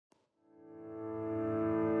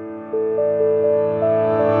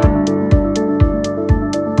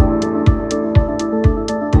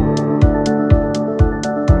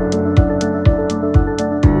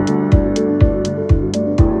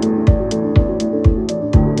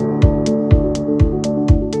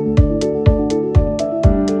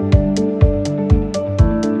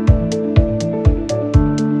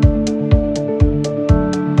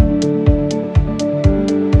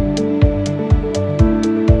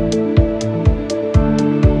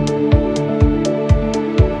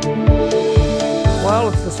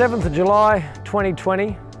7th of July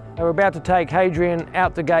 2020. We're about to take Hadrian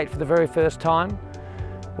out the gate for the very first time.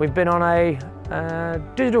 We've been on a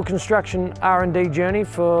digital construction R&D journey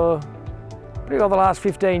for pretty well the last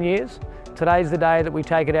 15 years. Today's the day that we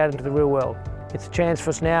take it out into the real world. It's a chance for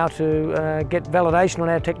us now to get validation on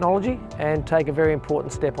our technology and take a very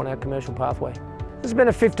important step on our commercial pathway. This has been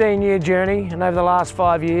a 15-year journey, and over the last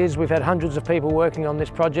 5 years we've had hundreds of people working on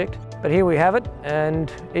this project. But here we have it,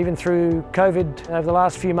 and even through COVID over the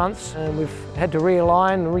last few months, we've had to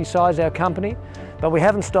realign and resize our company, but we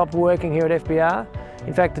haven't stopped working here at FBR.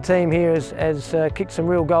 In fact, the team here has kicked some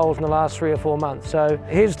real goals in the last 3 or 4 months. So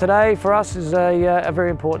here's today for us is a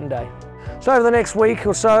very important day. So over the next week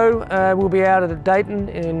or so, we'll be out at Dayton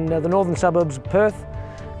in the northern suburbs of Perth.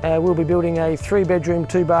 We'll be building a 3-bedroom,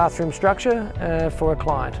 2-bathroom structure for a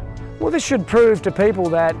client. Well, this should prove to people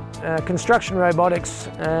that construction robotics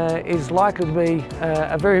is likely to be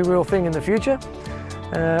a very real thing in the future,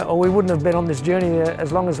 or we wouldn't have been on this journey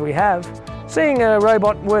as long as we have. Seeing a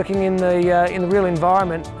robot working in the real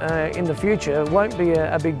environment in the future won't be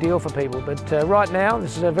a big deal for people, but right now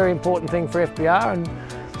this is a very important thing for FBR, and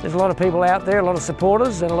there's a lot of people out there, a lot of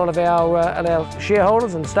supporters and a lot of our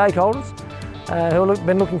shareholders and stakeholders who have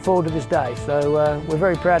been looking forward to this day. So we're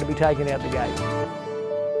very proud to be taking it out the gate.